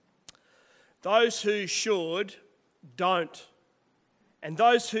Those who should don't, and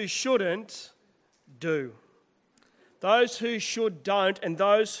those who shouldn't do. Those who should don't, and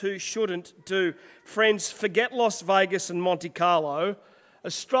those who shouldn't do. Friends, forget Las Vegas and Monte Carlo.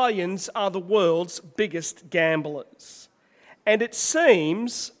 Australians are the world's biggest gamblers. And it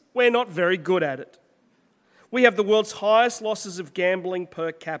seems we're not very good at it. We have the world's highest losses of gambling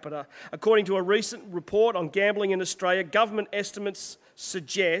per capita. According to a recent report on gambling in Australia, government estimates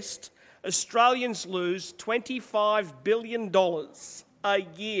suggest Australians lose $25 billion a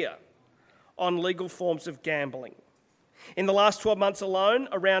year on legal forms of gambling. In the last 12 months alone,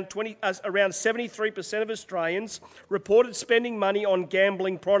 around 73% of Australians reported spending money on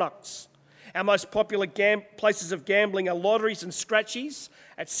gambling products. Our most popular places of gambling are lotteries and scratchies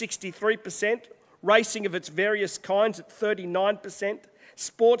at 63%, racing of its various kinds at 39%,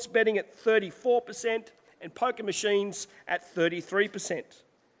 sports betting at 34%, and poker machines at 33%.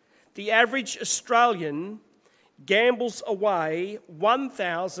 The average Australian gambles away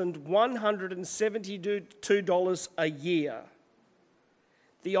 $1,172 a year.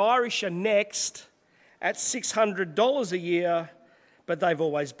 The Irish are next at $600 a year, but they've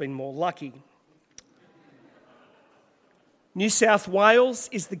always been more lucky. New South Wales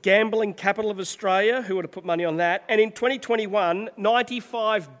is the gambling capital of Australia. Who would have put money on that? And in 2021,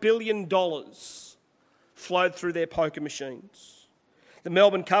 $95 billion flowed through their poker machines. The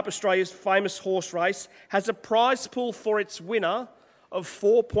Melbourne Cup, Australia's famous horse race, has a prize pool for its winner of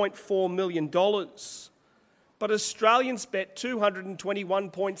 $4.4 million. But Australians bet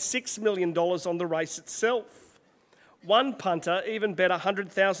 $221.6 million on the race itself. One punter even bet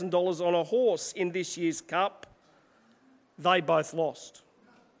 $100,000 on a horse in this year's Cup. They both lost.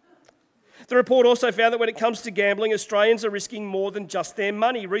 The report also found that when it comes to gambling, Australians are risking more than just their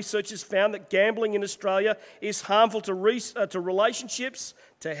money. Researchers found that gambling in Australia is harmful to relationships,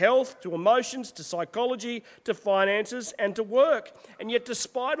 to health, to emotions, to psychology, to finances, and to work. And yet,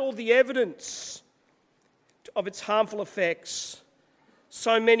 despite all the evidence of its harmful effects,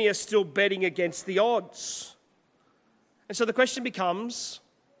 so many are still betting against the odds. And so the question becomes,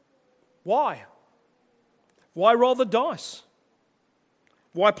 why? Why roll the dice?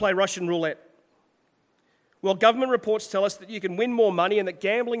 Why play Russian roulette? Well, government reports tell us that you can win more money and that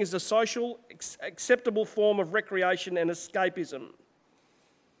gambling is a social, acceptable form of recreation and escapism.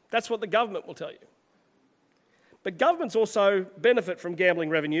 That's what the government will tell you. But governments also benefit from gambling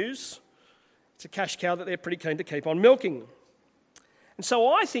revenues. It's a cash cow that they're pretty keen to keep on milking. And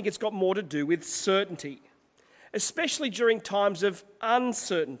so I think it's got more to do with certainty, especially during times of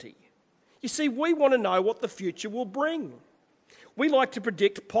uncertainty. You see, we want to know what the future will bring. We like to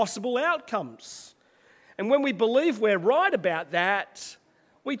predict possible outcomes. And when we believe we're right about that,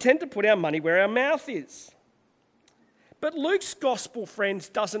 we tend to put our money where our mouth is. But Luke's gospel, friends,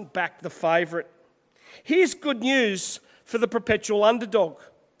 doesn't back the favourite. Here's good news for the perpetual underdog.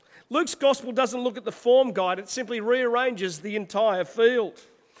 Luke's gospel doesn't look at the form guide, it simply rearranges the entire field.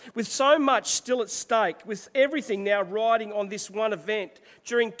 With so much still at stake, with everything now riding on this one event,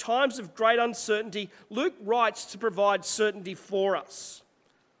 during times of great uncertainty, Luke writes to provide certainty for us.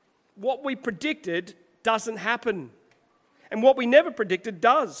 What we predicted doesn't happen, and what we never predicted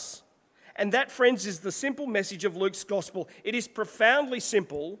does. And that, friends, is the simple message of Luke's gospel. It is profoundly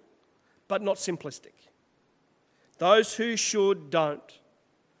simple, but not simplistic. Those who should don't,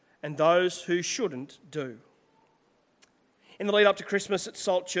 and those who shouldn't do. In the lead up to Christmas at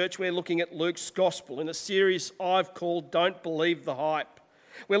Salt Church, we're looking at Luke's Gospel in a series I've called Don't Believe the Hype.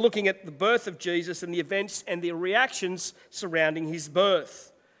 We're looking at the birth of Jesus and the events and the reactions surrounding his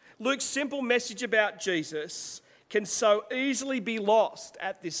birth. Luke's simple message about Jesus can so easily be lost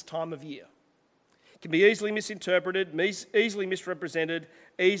at this time of year. It can be easily misinterpreted, easily misrepresented,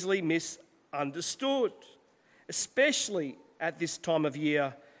 easily misunderstood, especially at this time of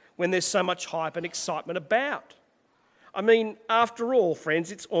year when there's so much hype and excitement about. I mean, after all,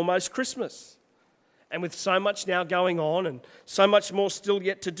 friends, it's almost Christmas. And with so much now going on and so much more still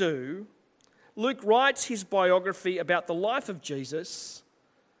yet to do, Luke writes his biography about the life of Jesus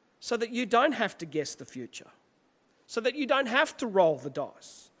so that you don't have to guess the future, so that you don't have to roll the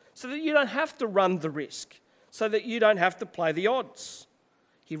dice, so that you don't have to run the risk, so that you don't have to play the odds.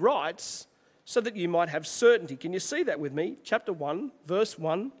 He writes so that you might have certainty. Can you see that with me? Chapter 1, verse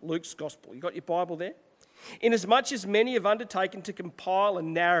 1, Luke's Gospel. You got your Bible there? Inasmuch as many have undertaken to compile a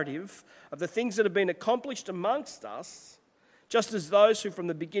narrative of the things that have been accomplished amongst us, just as those who from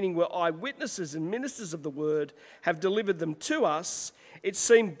the beginning were eyewitnesses and ministers of the word have delivered them to us, it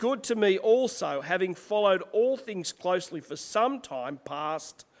seemed good to me also, having followed all things closely for some time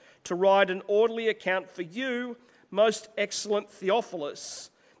past, to write an orderly account for you, most excellent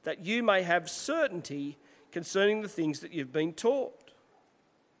Theophilus, that you may have certainty concerning the things that you've been taught.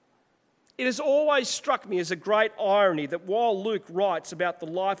 It has always struck me as a great irony that while Luke writes about the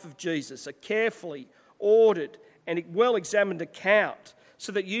life of Jesus, a carefully ordered and well-examined account,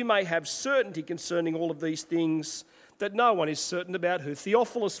 so that you may have certainty concerning all of these things, that no one is certain about who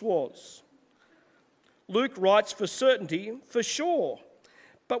Theophilus was. Luke writes for certainty, for sure,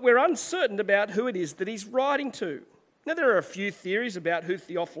 but we're uncertain about who it is that he's writing to. Now, there are a few theories about who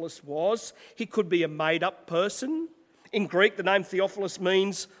Theophilus was. He could be a made-up person. In Greek, the name Theophilus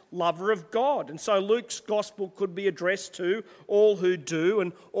means lover of God, and so Luke's gospel could be addressed to all who do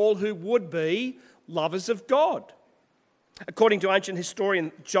and all who would be lovers of God. According to ancient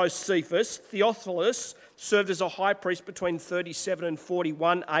historian Josephus, Theophilus served as a high priest between 37 and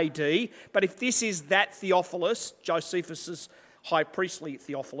 41 AD. But if this is that Theophilus, Josephus's high priestly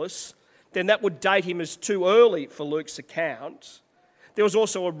Theophilus, then that would date him as too early for Luke's account. There was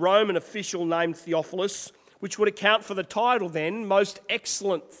also a Roman official named Theophilus, which would account for the title then, Most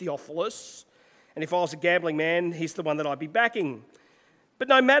Excellent Theophilus. And if I was a gambling man, he's the one that I'd be backing. But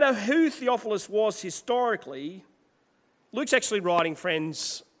no matter who Theophilus was historically, Luke's actually writing,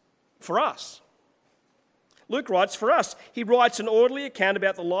 friends, for us. Luke writes for us. He writes an orderly account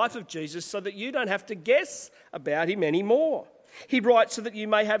about the life of Jesus so that you don't have to guess about him anymore. He writes so that you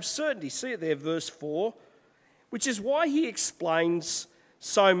may have certainty. See it there, verse 4, which is why he explains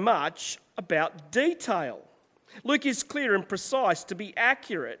so much about detail. Luke is clear and precise to be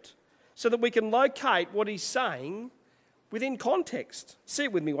accurate so that we can locate what he's saying within context. See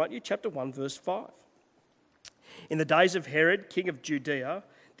it with me, won't you? Chapter 1, verse 5. In the days of Herod, king of Judea,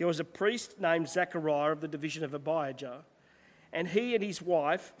 there was a priest named Zechariah of the division of Abijah, and he and his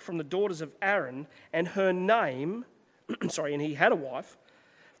wife from the daughters of Aaron, and her name, and he had a wife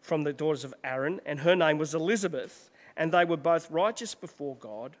from the daughters of Aaron, and her name was Elizabeth, and they were both righteous before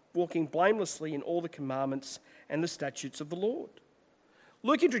God, walking blamelessly in all the commandments and the statutes of the Lord.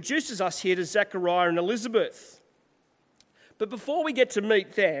 Luke introduces us here to Zechariah and Elizabeth. But before we get to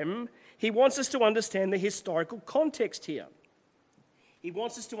meet them, he wants us to understand the historical context here. He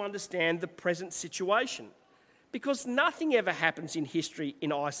wants us to understand the present situation, because nothing ever happens in history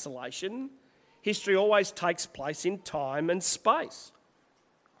in isolation. History always takes place in time and space.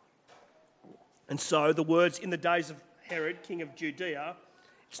 And so the words "in the days of Herod, king of Judea,"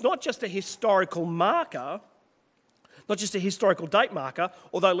 it's not just a historical marker, not just a historical date marker,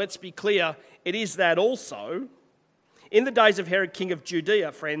 although let's be clear, it is that also. In the days of Herod, king of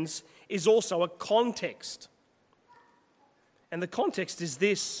Judea, friends, is also a context. And the context is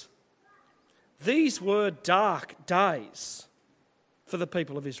this: these were dark days for the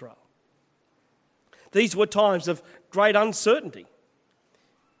people of Israel. These were times of great uncertainty.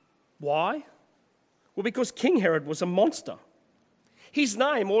 Why? Well, because King Herod was a monster. His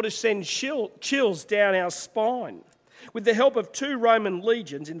name ought to send chills down our spine. With the help of 2 Roman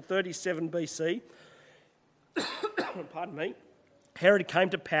legions in 37 BC, pardon me, Herod came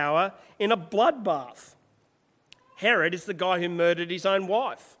to power in a bloodbath. Herod is the guy who murdered his own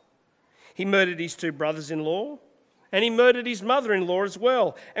wife. He murdered his 2 brothers-in-law, and he murdered his mother-in-law as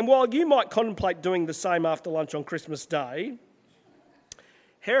well. And while you might contemplate doing the same after lunch on Christmas Day,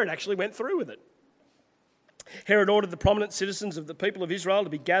 Herod actually went through with it. Herod ordered the prominent citizens of the people of Israel to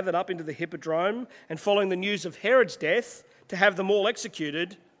be gathered up into the hippodrome, and following the news of Herod's death, to have them all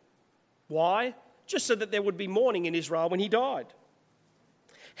executed. Why? Just so that there would be mourning in Israel when he died.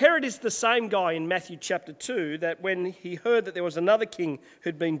 Herod is the same guy in Matthew chapter 2 that when he heard that there was another king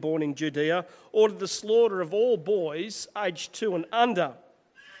who'd been born in Judea, ordered the slaughter of all boys aged 2 and under,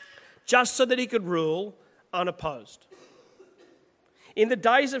 just so that he could rule unopposed. In the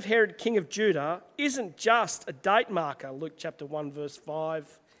days of Herod, king of Judah, isn't just a date marker, Luke chapter 1, verse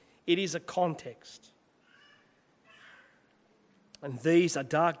 5. It is a context. And these are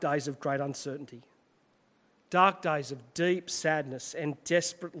dark days of great uncertainty. Dark days of deep sadness and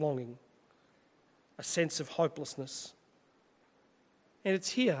desperate longing, a sense of hopelessness. And it's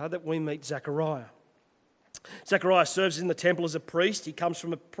here that we meet Zechariah. Zechariah serves in the temple as a priest. He comes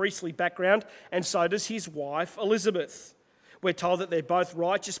from a priestly background, and so does his wife, Elizabeth. We're told that they're both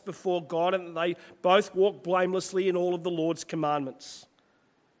righteous before God and that they both walk blamelessly in all of the Lord's commandments.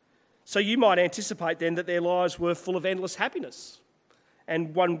 So you might anticipate then that their lives were full of endless happiness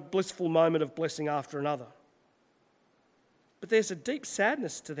and one blissful moment of blessing after another. But there's a deep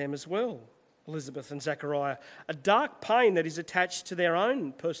sadness to them as well, Elizabeth and Zechariah, a dark pain that is attached to their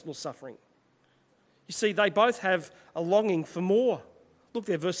own personal suffering. You see, they both have a longing for more. Look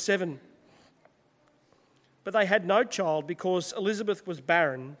there, verse 7. But they had no child because Elizabeth was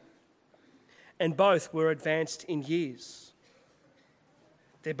barren and both were advanced in years.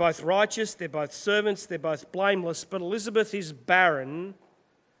 They're both righteous, they're both servants, they're both blameless, but Elizabeth is barren.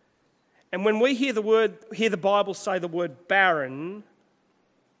 And when we hear the Bible say the word barren,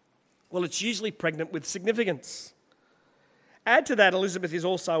 well, it's usually pregnant with significance. Add to that, Elizabeth is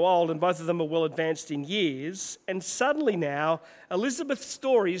also old, and both of them are well advanced in years. And suddenly now, Elizabeth's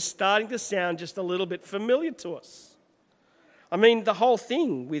story is starting to sound just a little bit familiar to us. I mean, the whole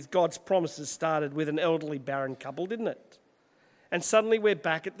thing with God's promises started with an elderly barren couple, didn't it? And suddenly we're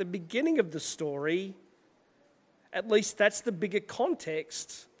back at the beginning of the story. At least that's the bigger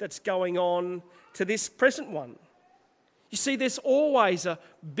context that's going on to this present one. You see, there's always a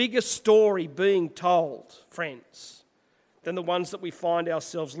bigger story being told, friends, than the ones that we find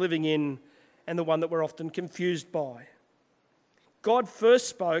ourselves living in and the one that we're often confused by. God first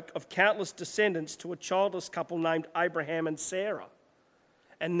spoke of countless descendants to a childless couple named Abraham and Sarah.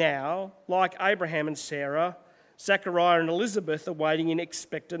 And now, like Abraham and Sarah, Zechariah and Elizabeth are waiting in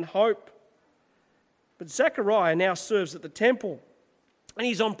expectant hope. But Zechariah now serves at the temple, and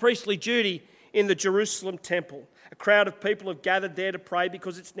he's on priestly duty in the Jerusalem temple. A crowd of people have gathered there to pray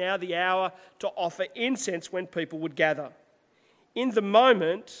because it's now the hour to offer incense when people would gather. In that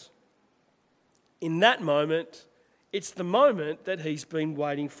moment, it's the moment that he's been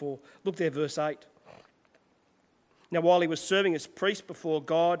waiting for. Look there, verse 8. Now, while he was serving as priest before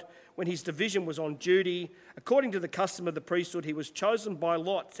God, when his division was on duty, according to the custom of the priesthood, he was chosen by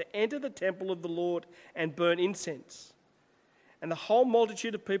lot to enter the temple of the Lord and burn incense. And the whole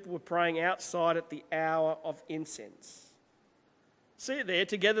multitude of people were praying outside at the hour of incense. See it there,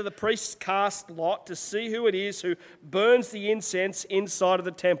 together the priests cast lot to see who it is who burns the incense inside of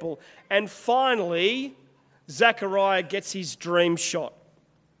the temple. And finally, Zechariah gets his dream shot.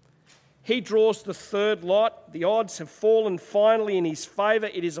 He draws the third lot. The odds have fallen finally in his favour.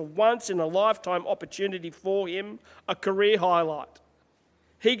 It is a once-in-a-lifetime opportunity for him, a career highlight.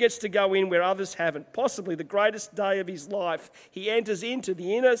 He gets to go in where others haven't, possibly the greatest day of his life. He enters into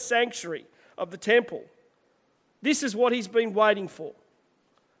the inner sanctuary of the temple. This is what he's been waiting for.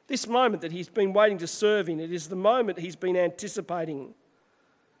 This moment that he's been waiting to serve in, it is the moment he's been anticipating.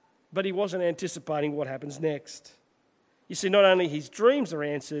 But he wasn't anticipating what happens next. You see, not only his dreams are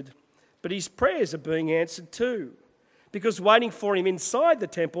answered, but his prayers are being answered too. Because waiting for him inside the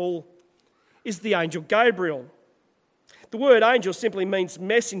temple is the angel Gabriel. The word angel simply means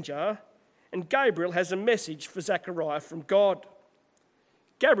messenger, and Gabriel has a message for Zechariah from God.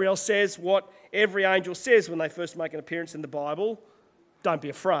 Gabriel says what every angel says when they first make an appearance in the Bible: don't be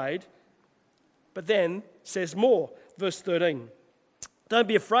afraid. But then says more, verse 13. Don't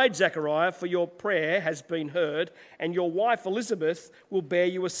be afraid, Zechariah, for your prayer has been heard, and your wife Elizabeth will bear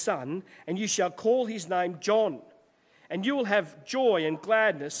you a son, and you shall call his name John. And you will have joy and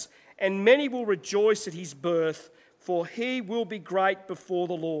gladness, and many will rejoice at his birth, for he will be great before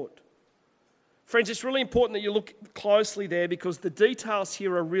the Lord. Friends, it's really important that you look closely there because the details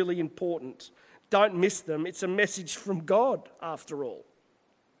here are really important. Don't miss them. It's a message from God, after all.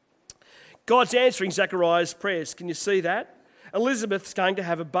 God's answering Zechariah's prayers. Can you see that? Elizabeth's going to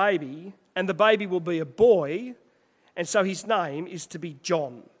have a baby, and the baby will be a boy, and so his name is to be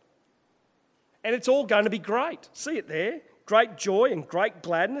John. And it's all going to be great. See it there? Great joy and great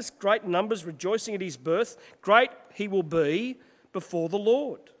gladness, great numbers rejoicing at his birth. Great he will be before the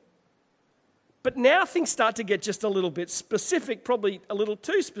Lord. But now things start to get just a little bit specific, probably a little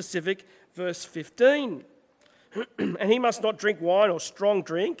too specific. Verse 15. And he must not drink wine or strong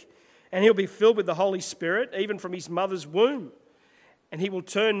drink, and he'll be filled with the Holy Spirit, even from his mother's womb. And he will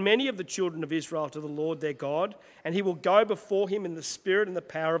turn many of the children of Israel to the Lord their God, and he will go before him in the spirit and the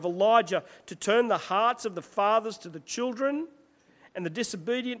power of Elijah to turn the hearts of the fathers to the children and the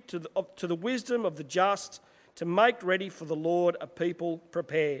disobedient to the wisdom of the just, to make ready for the Lord a people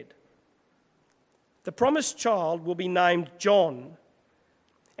prepared. The promised child will be named John,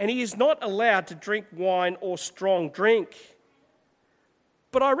 and he is not allowed to drink wine or strong drink.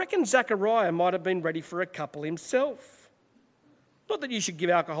 But I reckon Zechariah might have been ready for a couple himself. Not that you should give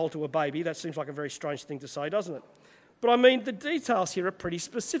alcohol to a baby. That seems like a very strange thing to say, doesn't it? But I mean, the details here are pretty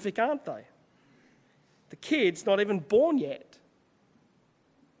specific, aren't they? The kid's not even born yet.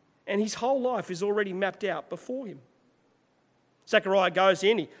 And his whole life is already mapped out before him. Zechariah goes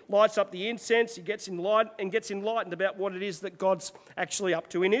in, he lights up the incense, he gets enlightened about what it is that God's actually up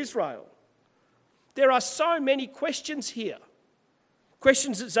to in Israel. There are so many questions here.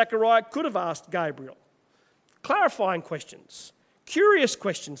 Questions that Zechariah could have asked Gabriel. Clarifying questions. Curious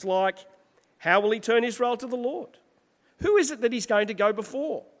questions like, how will he turn Israel to the Lord? Who is it that he's going to go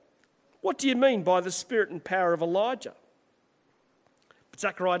before? What do you mean by the spirit and power of Elijah? But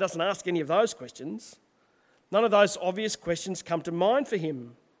Zechariah doesn't ask any of those questions. None of those obvious questions come to mind for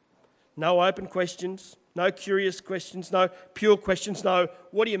him. No open questions, no curious questions, no pure questions, no,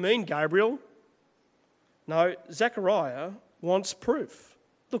 what do you mean, Gabriel? No, Zechariah wants proof.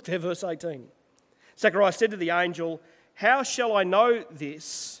 Look there, verse 18. Zechariah said to the angel, "How shall I know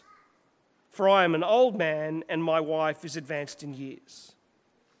this? For I am an old man and my wife is advanced in years."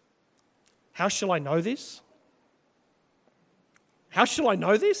 How shall I know this? How shall I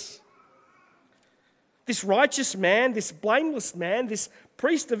know this? This righteous man, this blameless man, this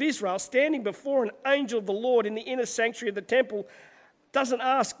priest of Israel standing before an angel of the Lord in the inner sanctuary of the temple doesn't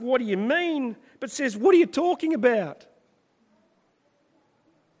ask, "What do you mean?" but says, "What are you talking about?"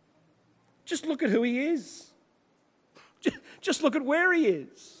 Just look at who he is. Just look at where he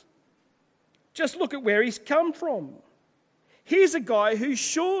is. Just look at where he's come from. Here's a guy who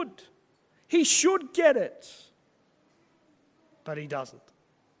should. He should get it. But he doesn't.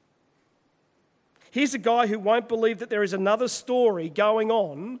 Here's a guy who won't believe that there is another story going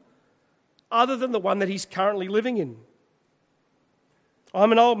on other than the one that he's currently living in.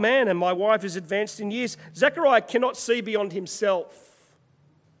 I'm an old man and my wife is advanced in years. Zechariah cannot see beyond himself.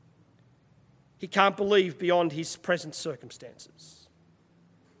 He can't believe beyond his present circumstances.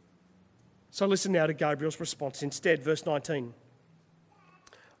 So listen now to Gabriel's response instead. Verse 19.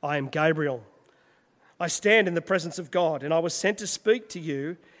 I am Gabriel. I stand in the presence of God, and I was sent to speak to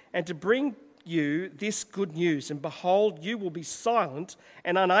you and to bring you this good news. And behold, you will be silent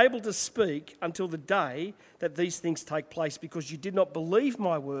and unable to speak until the day that these things take place, because you did not believe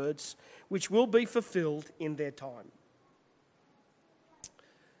my words, which will be fulfilled in their time.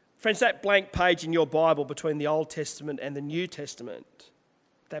 Friends, that blank page in your Bible between the Old Testament and the New Testament,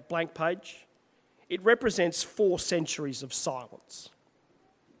 that blank page, it represents 4 centuries of silence.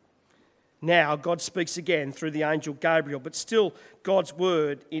 Now God speaks again through the angel Gabriel, but still God's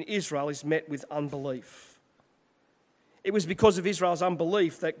word in Israel is met with unbelief. It was because of Israel's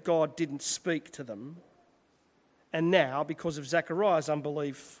unbelief that God didn't speak to them. And now, because of Zechariah's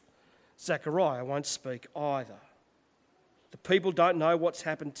unbelief, Zechariah won't speak either. The people don't know what's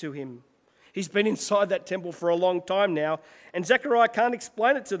happened to him. He's been inside that temple for a long time now, and Zechariah can't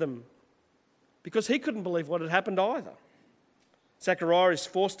explain it to them because he couldn't believe what had happened either. Zechariah is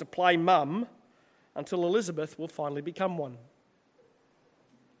forced to play mum until Elizabeth will finally become one.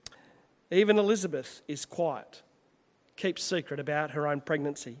 Even Elizabeth is quiet, keeps secret about her own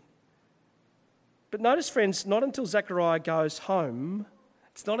pregnancy. But notice, friends, not until Zechariah goes home,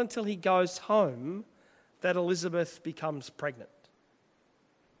 it's not until he goes home that Elizabeth becomes pregnant.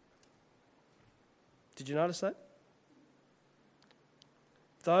 Did you notice that?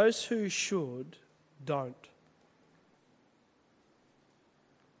 Those who should don't.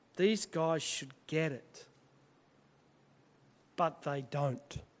 These guys should get it, but they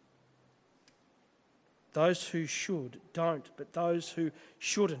don't. Those who should don't, but those who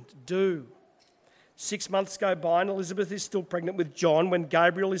shouldn't do. 6 months go by and Elizabeth is still pregnant with John when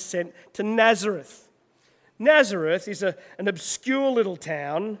Gabriel is sent to Nazareth. Nazareth is an obscure little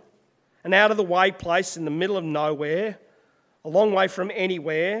town, an out-of-the-way place in the middle of nowhere, a long way from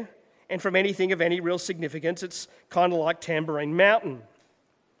anywhere and from anything of any real significance. It's kind of like Tambourine Mountain.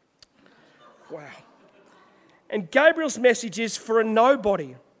 Wow. And Gabriel's message is for a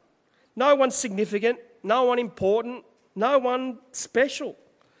nobody. No one significant, no one important, no one special.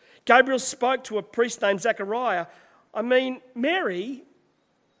 Gabriel spoke to a priest named Zechariah. I mean, Mary,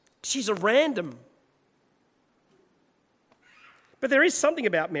 she's a random. But there is something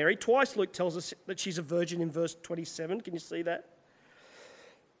about Mary. Twice Luke tells us that she's a virgin in verse 27. Can you see that?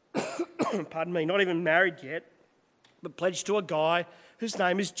 Pardon me, not even married yet, but pledged to a guy whose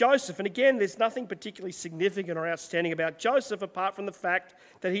name is Joseph. And again, there's nothing particularly significant or outstanding about Joseph apart from the fact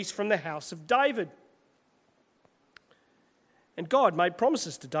that he's from the house of David. And God made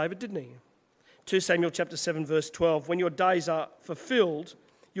promises to David, didn't he? 2 Samuel chapter 7, verse 12, when your days are fulfilled,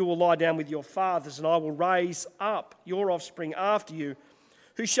 you will lie down with your fathers, and I will raise up your offspring after you,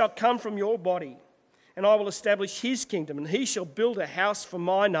 who shall come from your body. And I will establish his kingdom, and he shall build a house for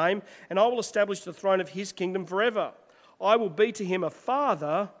my name, and I will establish the throne of his kingdom forever. I will be to him a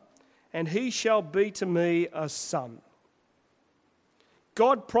father, and he shall be to me a son.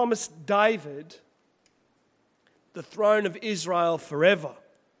 God promised David the throne of Israel forever.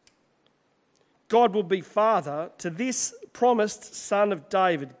 God will be father to this promised son of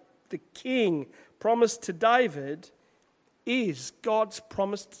David. The king promised to David is God's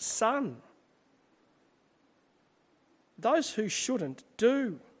promised son. Those who shouldn't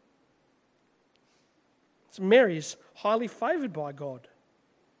do. So Mary is highly favoured by God.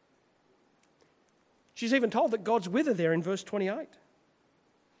 She's even told that God's with her there in verse 28.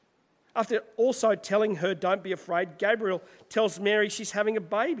 After also telling her, don't be afraid, Gabriel tells Mary she's having a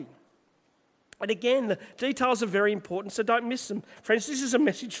baby. And again, the details are very important, so don't miss them. Friends, this is a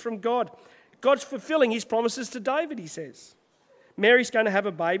message from God. God's fulfilling his promises to David, he says. Mary's going to have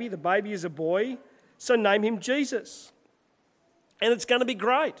a baby. The baby is a boy, so name him Jesus. And it's going to be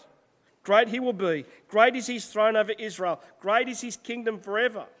great. Great he will be. Great is his throne over Israel. Great is his kingdom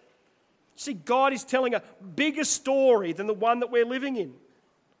forever. See, God is telling a bigger story than the one that we're living in.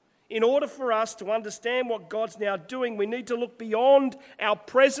 In order for us to understand what God's now doing, we need to look beyond our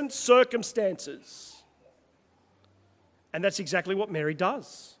present circumstances. And that's exactly what Mary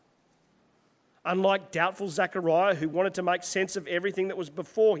does. Unlike doubtful Zechariah, who wanted to make sense of everything that was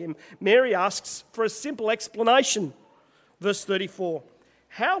before him, Mary asks for a simple explanation. Verse 34,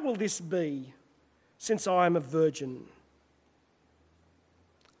 how will this be since I am a virgin?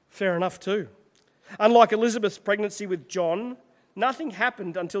 Fair enough too. Unlike Elizabeth's pregnancy with John, nothing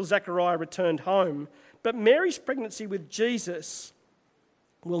happened until Zechariah returned home. But Mary's pregnancy with Jesus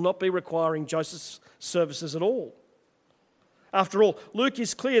will not be requiring Joseph's services at all. After all, Luke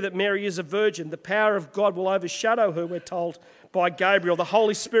is clear that Mary is a virgin. The power of God will overshadow her, we're told by Gabriel. The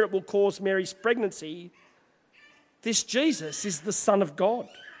Holy Spirit will cause Mary's pregnancy. This Jesus is the Son of God.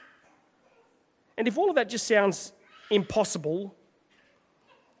 And if all of that just sounds impossible,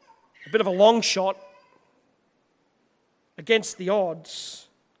 a bit of a long shot, against the odds,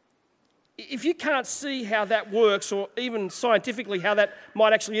 if you can't see how that works, or even scientifically how that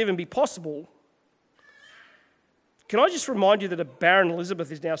might actually even be possible, can I just remind you that a barren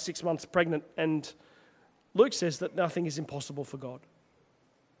Elizabeth is now 6 months pregnant, and Luke says that nothing is impossible for God.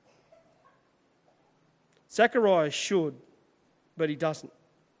 Zechariah should, but he doesn't.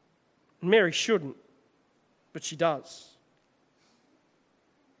 Mary shouldn't, but she does.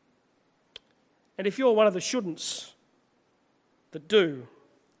 And if you're one of the shouldn'ts that do,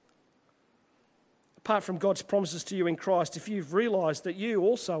 apart from God's promises to you in Christ, if you've realised that you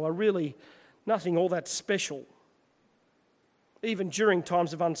also are really nothing all that special, even during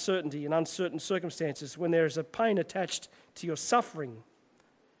times of uncertainty and uncertain circumstances, when there is a pain attached to your suffering,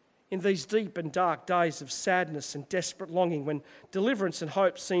 in these deep and dark days of sadness and desperate longing, when deliverance and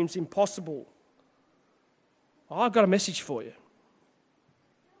hope seems impossible, I've got a message for you.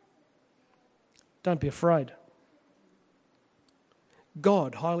 Don't be afraid.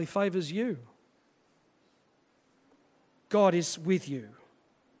 God highly favours you. God is with you.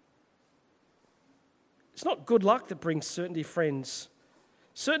 It's not good luck that brings certainty, friends.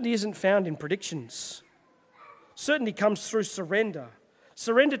 Certainty isn't found in predictions. Certainty comes through surrender.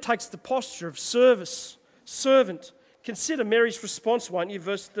 Surrender takes the posture of service, servant. Consider Mary's response, won't you?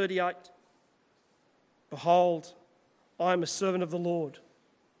 Verse 38. Behold, I am a servant of the Lord.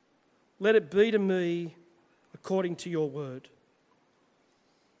 Let it be to me according to your word.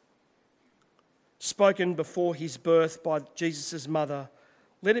 Spoken before his birth by Jesus' mother,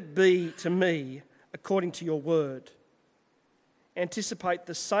 let it be to me according to your word. Anticipate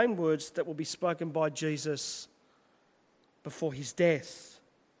the same words that will be spoken by Jesus before his death.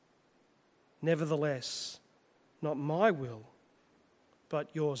 Nevertheless, not my will, but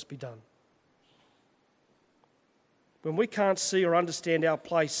yours be done. When we can't see or understand our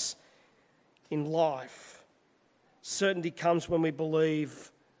place in life, certainty comes when we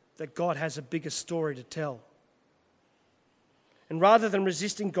believe that God has a bigger story to tell. And rather than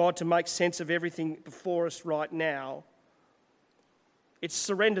resisting God to make sense of everything before us right now, it's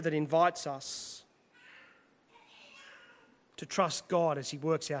surrender that invites us to trust God as he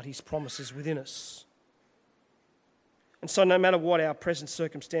works out his promises within us. And so no matter what our present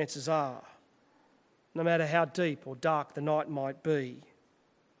circumstances are, no matter how deep or dark the night might be,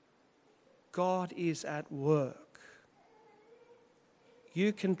 God is at work.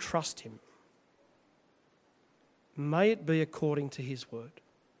 You can trust him. May it be according to his word.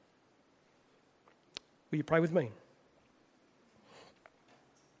 Will you pray with me?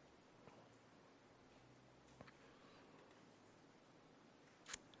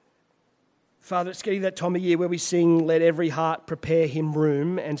 Father, it's getting that time of year where we sing, let every heart prepare him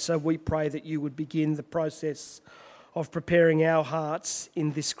room. And so we pray that you would begin the process of preparing our hearts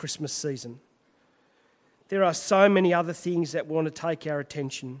in this Christmas season. There are so many other things that want to take our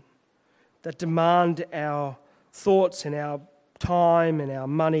attention, that demand our thoughts and our time and our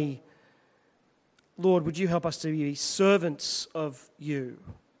money. Lord, would you help us to be servants of you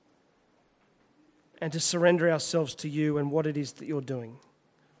and to surrender ourselves to you and what it is that you're doing.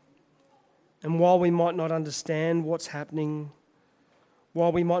 And while we might not understand what's happening,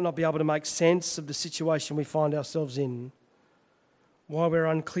 while we might not be able to make sense of the situation we find ourselves in, while we're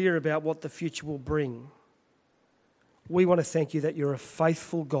unclear about what the future will bring, we want to thank you that you're a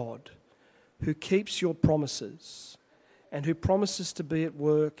faithful God who keeps your promises and who promises to be at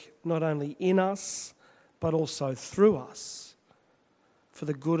work not only in us, but also through us for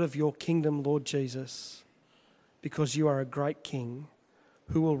the good of your kingdom, Lord Jesus, because you are a great King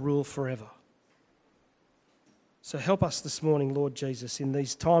who will rule forever. So help us this morning, Lord Jesus, in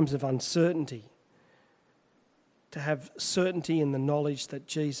these times of uncertainty, to have certainty in the knowledge that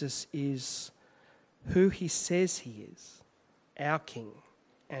Jesus is who he says he is, our King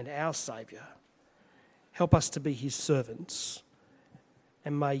and our Saviour. Help us to be his servants,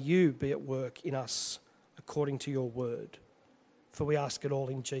 and may you be at work in us according to your word. For we ask it all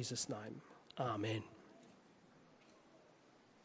in Jesus' name. Amen.